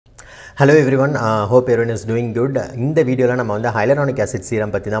Hello everyone, hope everyone is doing good. இந்த வீடியோல நம்ம வந்து hyaluronic acid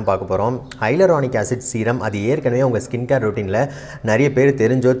serum பத்தி தான் பார்க்க போறோம். Hyaluronic acid serum அது ஏற்கனவே உங்க ஸ்கின் கேர் ரூட்டின்ல நிறைய பேர்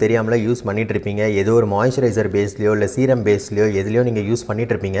தெரிஞ்சோ தெரியாமல யூஸ் பண்ணிட்டு இருப்பீங்க. ஏதோ ஒரு மாய்ஸ்சரைசர் பேஸ்லயோ இல்ல சீரம் பேஸ்லயோ எதுலயோ நீங்க யூஸ்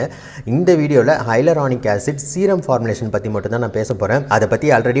பண்ணிட்டு இருப்பீங்க. இந்த வீடியோல hyaluronic acid serum formulation பத்தி மட்டும் தான் நான் பேச போறேன். அத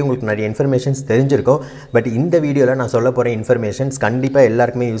பத்தி ஆல்ரெடி உங்களுக்கு நிறைய இன்ஃபர்மேஷன்ஸ் தெரிஞ்சிருக்கும். பட் இந்த வீடியோல நான் சொல்ல போற இன்ஃபர்மேஷன்ஸ் கண்டிப்பா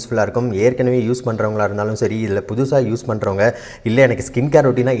எல்லாருக்குமே யூஸ்ஃபுல்லா இருக்கும். ஏற்கனவே யூஸ் பண்றவங்களா இருந்தாலும் சரி இல்ல புதுசா யூஸ் பண்றவங்க இல்ல எனக்கு ஸ்கின் கேர்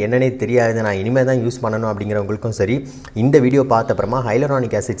ரூட்டினா என்னன்னே தெரியாது நான் இனிமே தான் யூஸ் பண்ணனும் அப்படிங்கறவங்களுக்கும் சரி இந்த வீடியோ பார்த்த அப்புறமா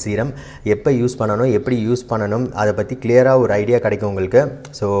hyaluronic acid serum எப்ப யூஸ் பண்ணனும் எப்படி யூஸ் பண்ணனும் அத பத்தி கிளியரா ஒரு ஐடியா கிடைக்கும் உங்களுக்கு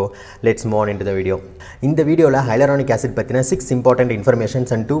so let's move on into the video இந்த வீடியோல hyaluronic acid பத்தின 6 important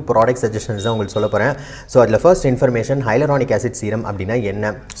informations and 2 product suggestions தான் உங்களுக்கு சொல்ல போறேன் so அதுல first information hyaluronic acid serum அப்படினா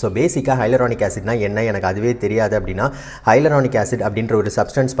என்ன so பேசிக்கா hyaluronic acid னா என்ன எனக்கு அதுவே தெரியாது அப்படினா hyaluronic acid அப்படிங்கற ஒரு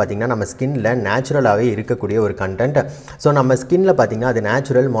substance பாத்தீங்கன்னா நம்ம ஸ்கின்ல நேச்சுரலாவே இருக்கக்கூடிய ஒரு கண்டென்ட் so நம்ம ஸ்கின்ல பாத்தீங்கன்னா அது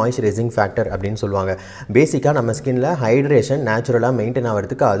நேச்சுரல் மாய்ஸ்சரைசிங் ஃபேக்டர் அப்படினு சொல்வாங்க பேசிக்கா நம்ம ஸ்கின்ல ஹைட்ரேஷன் நேச்சுரலா மெயின்टेन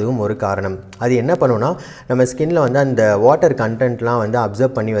ஆவறதுக்கு அதுவும் ஒரு காரணம் அது என்ன பண்ணுனா நம்ம ஸ்கின்ல வந்து அந்த வாட்டர் கண்டென்ட்லாம் வந்து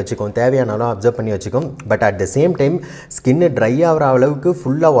அப்சர்வ் பண்ணி வச்சுக்கும் தேவையான அளவு அப்சர்வ் பண்ணி வச்சுக்கும் but at the same time skin try ஆவற அளவுக்கு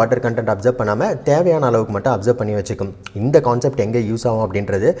ஃபுல்லா வாட்டர் கண்டென்ட் அப்சர்வ் பண்ணாம தேவையான அளவுக்கு மட்டும் அப்சர்வ் பண்ணி வச்சுக்கும் இந்த கான்செப்ட் எங்க யூஸ் ஆகும்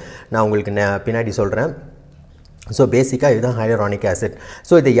அப்படின்றது நான் உங்களுக்கு பின்னாடி சொல்றேன் So basically இதுதான் hyaluronic acid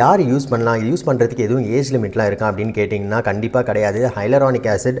so இத யார் யூஸ் பண்ணலாம் யூஸ் பண்றதுக்கு எதுவும் ஏஜ் லிமிட்லாம் இருக்கா அப்படினு கேட்டிங்கனா கண்டிப்பா கிடையாது hyaluronic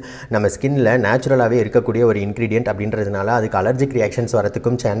acid நம்ம ஸ்கின்ல நேச்சுரலாவே இருக்கக்கூடிய ஒரு இன்கிரிடியன்ட் அப்படின்றதுனால அதுக்கு அலர்ஜிக் ரியாக்ஷன்ஸ்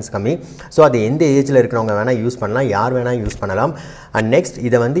வரதுக்கும் சான்ஸ் கம்மி சோ அது எந்த ஏஜ்ல இருக்கறவங்க வேணா யூஸ் பண்ணலாம் யார் வேணா யூஸ் பண்ணலாம் and next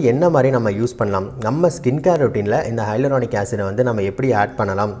இத வந்து என்ன மாதிரி நம்ம யூஸ் பண்ணலாம் நம்ம ஸ்கின் கேர் ரூட்டின்ல இந்த hyaluronic acid வந்து நம்ம எப்படி ஆட்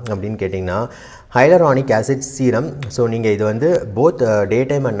பண்ணலாம் அப்படினு கேட்டிங்கனா hyaluronic acid serum so நீங்க இது வந்து both day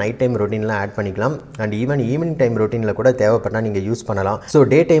time and night time routineல add பண்ணிக்கலாம் and even evening time routineல கூட தேவைப்பட்டா நீங்க யூஸ் பண்ணலாம் so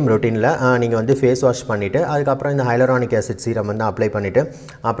day time routineல நீங்க வந்து face wash பண்ணிட்டு அதுக்கு அப்புறம் இந்த hyaluronic acid serum வந்து அப்ளை பண்ணிட்டு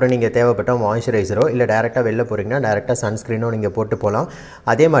அப்புறம் நீங்க தேவைப்பட்டா மாய்ஸ்சரைசரோ இல்ல டைரக்டா வெளிய போறீங்கன்னா டைரக்டா சன்ஸ்கிரீனோ நீங்க போட்டு போலாம்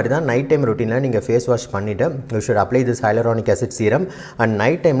அதே மாதிரி தான் night time routineல நீங்க face wash பண்ணிட்டு you should apply this hyaluronic acid serum and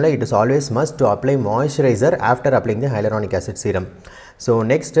night timeல it is always must to apply moisturizer after applying the hyaluronic acid serum so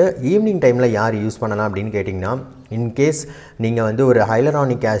next evening timeல யார் யூஸ் பண்ணலாம் அப்படினு கேட்டிங்கனா in case நீங்க வந்து ஒரு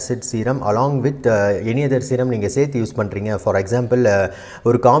hyaluronic acid serum along with any other serum நீங்க சேர்த்து use பண்றீங்க for example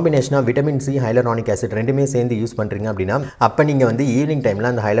ஒரு combination of vitamin C hyaluronic acid ரெண்டுமே சேர்ந்து யூஸ் பண்றீங்க அப்படினா அப்ப நீங்க வந்து ஈவினிங்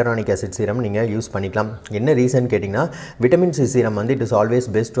டைம்ல அந்த hyaluronic acid serum நீங்க யூஸ் பண்ணிக்கலாம் என்ன ரீசன் கேட்டிங்கனா vitamin C serum வந்து it is always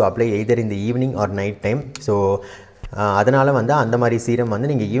best to apply either in the evening or night time so அதனால வந்து அந்த மாதிரி சீரம் வந்து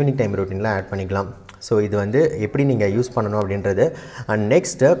நீங்க ஈவினிங் டைம் ரூட்டின்ல ஆட் பண்ணிக்கலாம் சோ இது வந்து எப்படி நீங்க யூஸ் பண்ணனும் அப்படின்றது and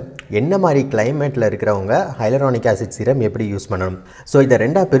next என்ன மாதிரி கிளைமேட்ல இருக்கறவங்க hyaluronic acid serum எப்படி யூஸ் பண்ணனும் சோ இத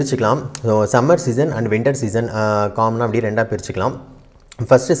ரெண்டா பிரிச்சுக்கலாம் so summer season and winter season காமனா அப்படி ரெண்டா பிரிச்சுக்கலாம்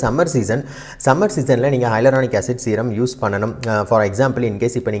First summer seasonல நீங்க hyaluronic acid serum யூஸ் பண்ணனும் for example in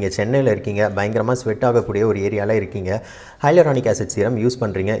case இப்போ நீங்க சென்னையில இருக்கீங்க பயங்கரமா ஸ்வெட் ஆகக்கூடிய ஒரு ஏரியால இருக்கீங்க hyaluronic acid serum யூஸ்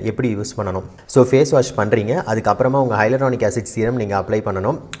பண்றீங்க எப்படி யூஸ் பண்ணனும் சோ ஃபேஸ் வாஷ் பண்றீங்க அதுக்கு அப்புறமா உங்க hyaluronic acid serum நீங்க அப்ளை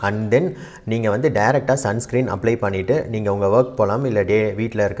பண்ணனும் and then நீங்க வந்து டைரக்டா சன்ஸ்கிரீன் அப்ளை பண்ணிட்டு நீங்க உங்க வர்க் போலாம் இல்ல டே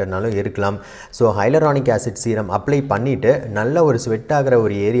வீட்ல இருக்கறனாலும் இருக்கலாம் so hyaluronic acid serum apply பண்ணிட்டு நல்ல ஒரு ஸ்வெட் ஆகற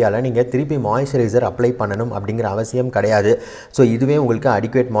ஒரு ஏரியால நீங்க திருப்பி மாய்ஸ்சரைசர் அப்ளை பண்ணனும் அப்படிங்கற அவசியம் கிடையாது சோ இதுவே உங்களுக்கு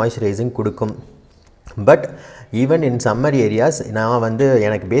adequate moisturizing கொடுக்கும் but even in summer areas நான் வந்து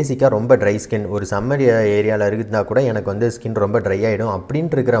எனக்கு பேசிக்கா ரொம்ப dry skin ஒரு summer ஏரியால இருந்தா கூட எனக்கு வந்து skin ரொம்ப dry ஆயிடும்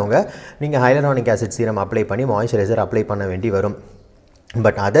அப்படினு இருக்கறவங்க நீங்க hyaluronic acid serum அப்ளை பண்ணி மாய்ஸ்சரைசர் அப்ளை பண்ண வேண்டி வரும்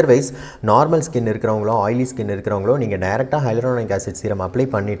But otherwise normal skin இருக்கறவங்களோ oily skin இருக்கறவங்களோ நீங்க டைரக்டா hyaluronic acid serum அப்ளை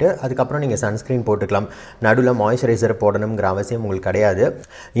பண்ணிட்டு அதுக்கு அப்புறம் நீங்க sunscreen போட்டுக்கலாம் நடுவுல மாய்ஸ்சரைசர் போடணும்ங்கற அவசியம் உங்களுக்கு கிடையாது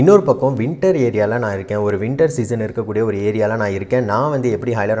இன்னொரு பக்கம் winter ஏரியால நான் இருக்கேன் ஒரு winter season இருக்கக்கூடிய ஒரு ஏரியால நான் இருக்கேன் நான் வந்து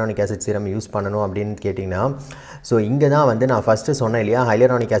எப்படி hyaluronic acid serum யூஸ் பண்ணனும் அப்படினு கேட்டிங்கனா சோ இங்க தான் வந்து நான் ஃபர்ஸ்ட் சொன்னேன் இல்லையா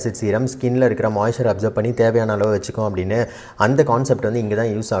hyaluronic acid serum ஸ்கின்ல இருக்கிற மாய்ஸ்சர் அப்சர்வ் பண்ணி தேவையான அளவு வெச்சுக்கும் அப்படினு அந்த கான்செப்ட் வந்து இங்க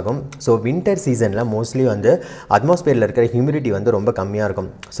தான் யூஸ் ஆகும் சோ winter seasonல mostly வந்து அட்மாஸ்பியர்ல இருக்கிற ஹியூமிடிட்டி வந்து ரொம்ப கம்மியா இருக்கும்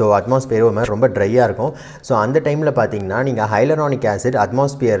சோ அட்மாஸ்பியர் ரொம்ப ட்ரையா இருக்கும் சோ அந்த டைம்ல பாத்தீங்கன்னா நீங்க hyaluronic acid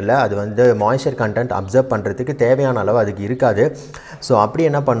அட்மாஸ்பியர்ல அது வந்து மாய்ஸ்சர் கண்டென்ட் அப்சர்வ் பண்றதுக்கு தேவையான அளவு அதுக்கு இருக்காது சோ அப்படி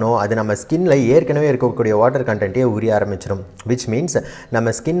என்ன பண்ணும் அது நம்ம ஸ்கின்ல ஏற்கனவே இருக்கக்கூடிய வாட்டர் கண்டென்ட்டே உரிய ஆரம்பிச்சிரும் which means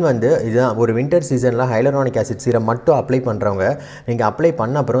நம்ம ஸ்கின் வந்து இதான் ஒரு winter seasonல hyaluronic acid serum மட்டும் அப்ளை பண்றவங்க நீங்க அப்ளை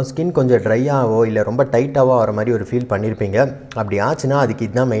பண்ண அப்புறம் ஸ்கின் கொஞ்சம் ட்ரையாவோ இல்ல ரொம்ப டைட்டாவோ ஆற மாதிரி ஒரு ஃபீல் பண்ணிருப்பீங்க அப்படி ஆச்சுனா அதுக்கு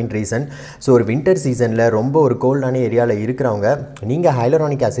இதுதான் மெயின் ரீசன் சோ ஒரு winter seasonல ரொம்ப ஒரு கோல்டான ஏரியால இருக்கறவங்க நீங்க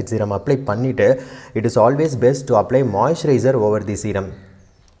hyaluronic acid serum apply பண்ணிட்டு it is always best to apply moisturizer over the serum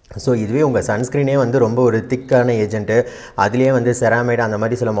So இதுவே உங்க சன்ஸ்கிரீனே வந்து ரொம்ப ஒரு திக்கான ஏஜென்ட் அதுலயே வந்து செராமைட் அந்த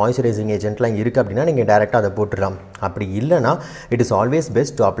மாதிரி சில மாய்ஸ்சரைசிங் ஏஜென்ட்லாம் இருக்கு அப்படினா நீங்க டைரக்டா அத போட்டுறலாம் அப்படி இல்லனா it is always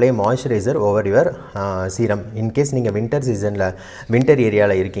best to apply moisturizer over your serum in case நீங்க winter seasonல winter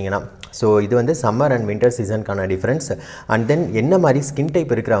ஏரியால இருக்கீங்கனா ஸோ இது வந்து summer and winter சீசனுக்கான difference. And then என்ன மாதிரி ஸ்கின்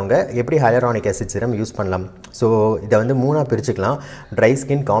டைப் இருக்கிறவங்க எப்படி ஹைலரானிக் ஆசிட் சீரம் யூஸ் பண்ணலாம். ஸோ இதை வந்து 3ஆக பிரிச்சுக்கலாம். Dry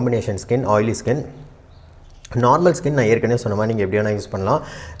skin, combination skin, oily skin. Normal skin நான் ஏற்கனவே சொன்ன மாதிரி நீங்கள் எப்படி வேணால் யூஸ் பண்ணலாம்.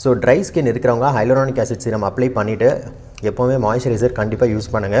 ஸோ ட்ரை ஸ்கின் இருக்கிறவங்க ஹைலரானிக் ஆசிட் சீரம் அப்ளை பண்ணிவிட்டு எப்போவுமே மாய்ஸ்சரைசர் கண்டிப்பாக யூஸ்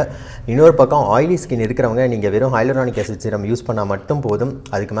பண்ணுங்கள். இன்னொரு பக்கம் ஆயிலி ஸ்கின் இருக்கிறவங்க நீங்கள் வெறும் ஹைலரானிக் ஆசிட் சீரம் யூஸ் பண்ணால் மட்டும் போதும்.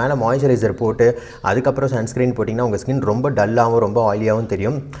 அதுக்கு மேலே மாய்ஸ்சரைசர் போட்டு அதுக்கப்புறம் சன்ஸ்க்ரீன் போட்டிங்கன்னா உங்கள் ஸ்கின் ரொம்ப டல்லாகவும் ரொம்ப ஆயிலியாகவும்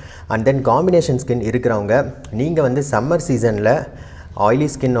தெரியும். அண்ட் தென் காம்பினேஷன் ஸ்கின் இருக்கிறவங்க நீங்கள் வந்து சம்மர் சீசனில் ஆயிலி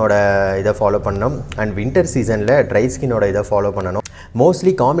ஸ்கின்னோட இதை ஃபாலோ பண்ணணும் அண்ட் வின்டர் சீசனில் ட்ரை ஸ்கின்னோட இதை ஃபாலோ பண்ணணும்.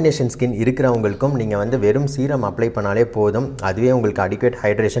 மோஸ்ட்லி காம்பினேஷன் ஸ்கின் இருக்கிறவங்களுக்கும் நீங்கள் வந்து வெறும் சீரம் அப்ளை பண்ணாலே போதும். அதுவே உங்களுக்கு அடிக்குவேட்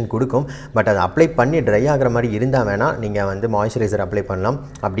ஹைட்ரேஷன் கொடுக்கும். பட் அதை அப்ளை பண்ணி ட்ரை ஆகிற மாதிரி இருந்தால் வேணால் நீங்கள் வந்து மாய்ஸ்சரைசர் அப்ளை பண்ணலாம்.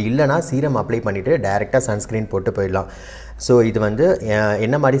 அப்படி இல்லைனா சீரம் அப்ளை பண்ணிவிட்டு டேரெக்டாக சன்ஸ்க்ரீன் போட்டு போயிடலாம். ஸோ இது வந்து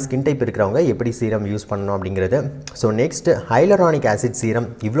என்ன மாதிரி ஸ்கின் டைப் இருக்கிறவங்க எப்படி சீரம் யூஸ் பண்ணணும் அப்படிங்கிறது. So next hyaluronic acid serum.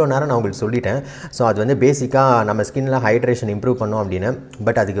 இவ்வளோ நேரம் நான் உங்களுக்கு சொல்லிட்டேன். ஸோ அது வந்து பேசிக்காக நம்ம ஸ்கின்னில் ஹைட்ரேஷன் இம்ப்ரூவ் பண்ணோம் அப்படின்னு.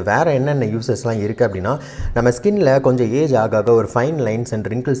 பட் அதுக்கு வேறு என்னென்ன யூசஸ்லாம் இருக்குது அப்படின்னா, நம்ம ஸ்கின்னில் கொஞ்சம் ஏஜ் ஆக ஒரு ஃபைன் லைன்ஸ் அண்ட்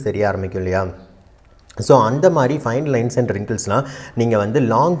ரிங்கிள்ஸ் தெரிய ஆரம்பிக்கும் இல்லையா. ஸோ அந்த மாதிரி ஃபைன் லைன்ஸ் அண்ட் ரிங்கிள்ஸ்லாம் நீங்கள் வந்து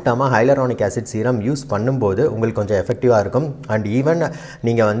long டர்மாக hyaluronic acid serum use பண்ணும்போது உங்களுக்கு கொஞ்சம் எஃபெக்டிவாக இருக்கும். அண்ட் ஈவன்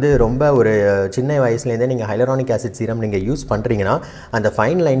நீங்கள் வந்து ரொம்ப ஒரு சின்ன வயசுலேருந்தே நீங்கள் ஹைலரானிக் ஆசிட் சீரம் நீங்கள் யூஸ் பண்ணுறீங்கன்னா அந்த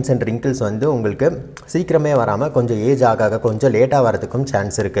ஃபைன் லைன்ஸ் அண்ட் ரிங்கிள்ஸ் வந்து உங்களுக்கு சீக்கிரமே வராமல் கொஞ்சம் ஏஜ் ஆக கொஞ்சம் லேட்டாக வரதுக்கும்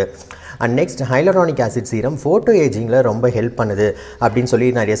சான்ஸ் இருக்குது. And next hyaluronic acid serum photo ஏஜிங்கில் ரொம்ப ஹெல்ப் பண்ணுது அப்படின்னு சொல்லி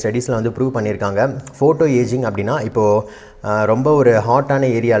நிறைய ஸ்டடீஸில் வந்து ப்ரூவ் பண்ணியிருக்காங்க. ஃபோட்டோ ஏஜிங் அப்படின்னா இப்போது ரொம்ப ஒரு ஹாட்டான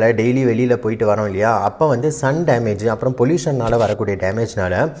ஏரியாவில் டெய்லி வெளியில் போயிட்டு வரோம் இல்லையா, அப்போ வந்து சன் டேமேஜ் அப்புறம் பொல்யூஷனால் வரக்கூடிய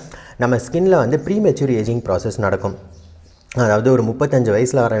டேமேஜ்னால் நம்ம ஸ்கின்னில் வந்து ப்ரீமெச்சூர் ஏஜிங் ப்ராசஸ் நடக்கும். அதாவது ஒரு 35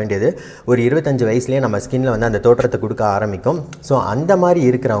 வயசில் வர வேண்டியது ஒரு 25 வயசுலேயே நம்ம ஸ்கின்னில் வந்து அந்த தோற்றத்தை கொடுக்க ஆரம்பிக்கும். ஸோ அந்த மாதிரி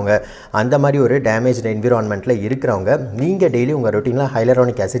இருக்கிறவங்க, அந்த மாதிரி ஒரு டேமேஜ்டு என்விரான்மெண்ட்டில் இருக்கிறவங்க நீங்கள் டெய்லி உங்கள் ரொட்டீனில்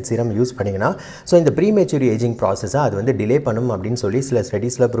ஹைலரானிக் ஆசிட் சீரம் யூஸ் பண்ணிங்கன்னா ஸோ இந்த ப்ரீமெச்சூர் ஏஜிங் ப்ராசஸை அது வந்து டிலே பண்ணும் அப்படின்னு சொல்லி சில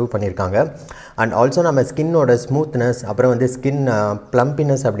ஸ்டடீஸில் ப்ரூவ் பண்ணியிருக்காங்க. அண்ட் ஆல்சோ நம்ம ஸ்கின்னோட ஸ்மூத்னஸ் அப்புறம் வந்து ஸ்கின்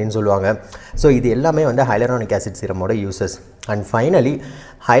ப்ளம்பினஸ் அப்படின்னு சொல்லுவாங்க. ஸோ இது எல்லாமே வந்து hyaluronic acid சீரமோட uses. And finally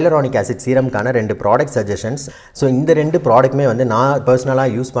hyaluronic acid சீரம்கான 2 product suggestions. So இந்த 2 ப்ராடக்ட்டுமே வந்து நான் பர்சனலாக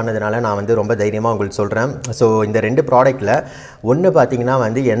யூஸ் பண்ணதுனால நான் வந்து ரொம்ப தைரியமாக உங்களுக்கு சொல்கிறேன். ஸோ இந்த 2 ப்ராடக்ட்டில் ஒன்று பார்த்திங்கன்னா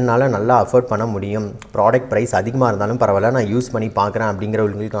வந்து என்னால் நல்லா அஃபோர்ட் பண்ண முடியும், ப்ராடக்ட் ப்ரைஸ் அதிகமாக இருந்தாலும் பரவாயில்ல நான் யூஸ் பண்ணி பார்க்குறேன்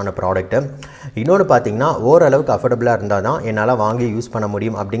அப்படிங்கிறவங்களுக்கான ப்ராடக்ட்டு. இன்னொன்று பார்த்திங்கன்னா ஓரளவுக்கு அஃபோர்டபுளாக இருந்தால் தான் என்னால் வாங்கி யூஸ் பண்ண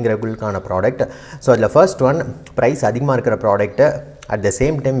முடியும் அப்படிங்கிறவங்களுக்கான ப்ராடக்ட். ஸோ அதில் ஃபர்ஸ்ட் ஒன் ப்ரைஸ் அதிகமாக இருக்கிற product at the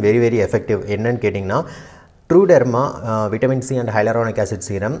same time very very effective. என்னன்னு கேட்டிங்கன்னா true derma vitamin C and hyaluronic acid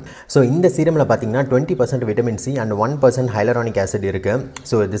serum. So இந்த சீரமில் பார்த்தீங்கன்னா 20% vitamin C and 1% hyaluronic acid இருக்குது.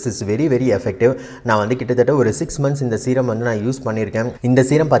 So this is very very effective. நான் வந்து கிட்டத்தட்ட ஒரு 6 months இந்த சீரம் வந்து நான் யூஸ் பண்ணியிருக்கேன். இந்த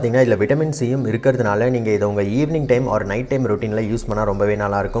சீரம் பார்த்தீங்கன்னா இதில் விட்டமின் சியும் இருக்கிறதுனால நீங்கள் இதை உங்கள் ஈவினிங் டைம் ஒரு நைட் டைம் ரொட்டீனில் யூஸ் பண்ணால் ரொம்பவே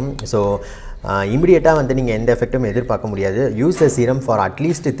நல்லாயிருக்கும். ஸோ இமிடியேட்டாக வந்து நீங்கள் எந்த எஃபெக்ட்டும் எதிர்பார்க்க முடியாது. Use the serum for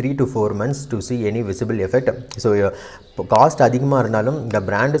at least 3 to 4 months to see any visible effect. So cost அதிகமாக இருந்தாலும் இந்த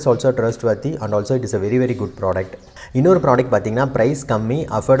brand is also trust வர்த்தி and also it is a very very good product. இன்னொரு ப்ராடக்ட் பார்த்தீங்கன்னா ப்ரைஸ் கம்மி,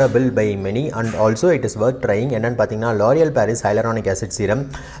 affordable by many and also it is worth trying. என்னென்னு பார்த்தீங்கன்னா L'Oréal Paris hyaluronic acid serum.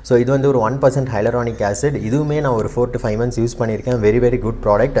 So இது வந்து ஒரு 1% ஹைலரானிக் ஆசிட். இதுவுமே நான் ஒரு 4 to 5 months யூஸ் பண்ணியிருக்கேன். Very very good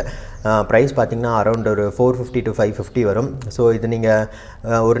product. Price பார்த்தீங்கன்னா அரௌண்ட் ஒரு 450 to 550 வரும். ஸோ இது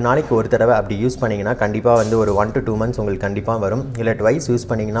நீங்கள் ஒரு நாளைக்கு ஒரு தடவை அப்படி யூஸ் பண்ணிங்கன்னா கண்டிப்பாக வந்து ஒரு 1 to 2 months உங்களுக்கு கண்டிப்பாக வரும். இல்லை ட்வைஸ் யூஸ்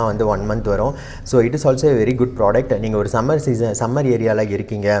பண்ணிங்கன்னா வந்து 1 month வரும். So it is also very good product. நீங்கள் ஒரு சம்மர் ஏரியாவில்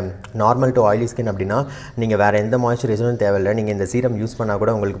இருக்கீங்க, நார்மல் டு ஆயிலி ஸ்கின் அப்படின்னா நீங்கள் வேறு எந்த மாய்ஸ்சரைசரும் தேவையில்லை, நீங்கள் இந்த சீரம் யூஸ் பண்ணால்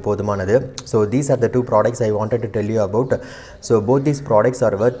கூட உங்களுக்கு போதுமானது. So these are the 2 products I wanted to tell you about. So both these products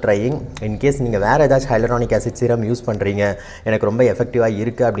are worth trying. In case நீங்கள் வேறு ஏதாச்சும் ஹைலரானிக் ஆசிட் சீரம் யூஸ் பண்ணுறீங்க, எனக்கு ரொம்ப எஃபெக்டிவாக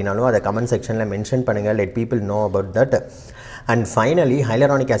இருக்குது அப்படின்னாலும் அதை கமெண்ட் செக்ஷனில் மென்ஷன் பண்ணுங்கள். Let people know about that. And finally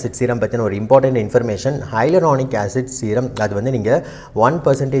hyaluronic acid serum பற்றின ஒரு important information. Hyaluronic acid serum அது வந்து நீங்கள்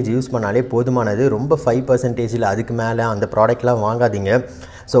 1% யூஸ் பண்ணாலே போதுமானது. ரொம்ப 5% இல்லை அதுக்கு மேலே அந்த ப்ராடக்ட்லாம் வாங்காதீங்க.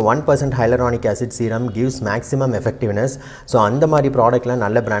 So 1% hyaluronic acid serum gives maximum effectiveness. So அந்த மாதிரி ப்ராடக்ட்லாம்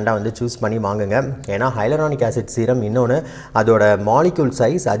நல்ல பிராண்டாக வந்து சூஸ் பண்ணி வாங்குங்க. ஏன்னா ஹைலரானிக் ஆசிட் சீரம் இன்னொன்று அதோட மாலிக்யூல்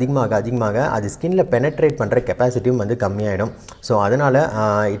சைஸ் அதிகமாக அது ஸ்கின்னில் பெனட்ரேட் பண்ணுற கெப்பாசிட்டியும் வந்து கம்மியாயிடும். ஸோ அதனால்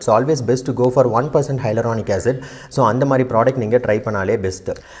it's always best to go for 1% hyaluronic acid. So அந்த மாதிரி ப்ராடக்ட் நீங்கள் ட்ரை பண்ணாலே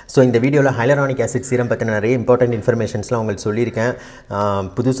பெஸ்ட்டு. ஸோ இந்த வீடியோவில் ஹைலரானிக் ஆசிட் சீரம் பற்றின நிறைய இம்பார்ட்டன்ட் இன்ஃபர்மேஷன்ஸ்லாம் உங்களுக்கு சொல்லியிருக்கேன்.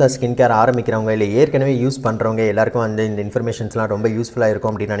 புதுசாக ஸ்கின் கேர் ஆரம்பிக்கிறவங்க இல்லை ஏற்கனவே யூஸ் பண்ணுறவங்க எல்லாருக்கும் வந்து இந்த இன்ஃபர்மேஷன்ஸ்லாம் ரொம்ப யூஸ்ஃபுல்லாக இருக்கும்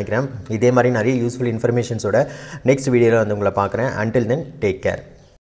அப்படின்னு நினைக்கிறேன். இதே மாதிரி நிறைய யூஸ்ஃபுல் இன்ஃபர்மேஷன்ஸோட நெக்ஸ்ட் வீடியோவில் வந்து உங்களை பார்க்குறேன். Until then take care.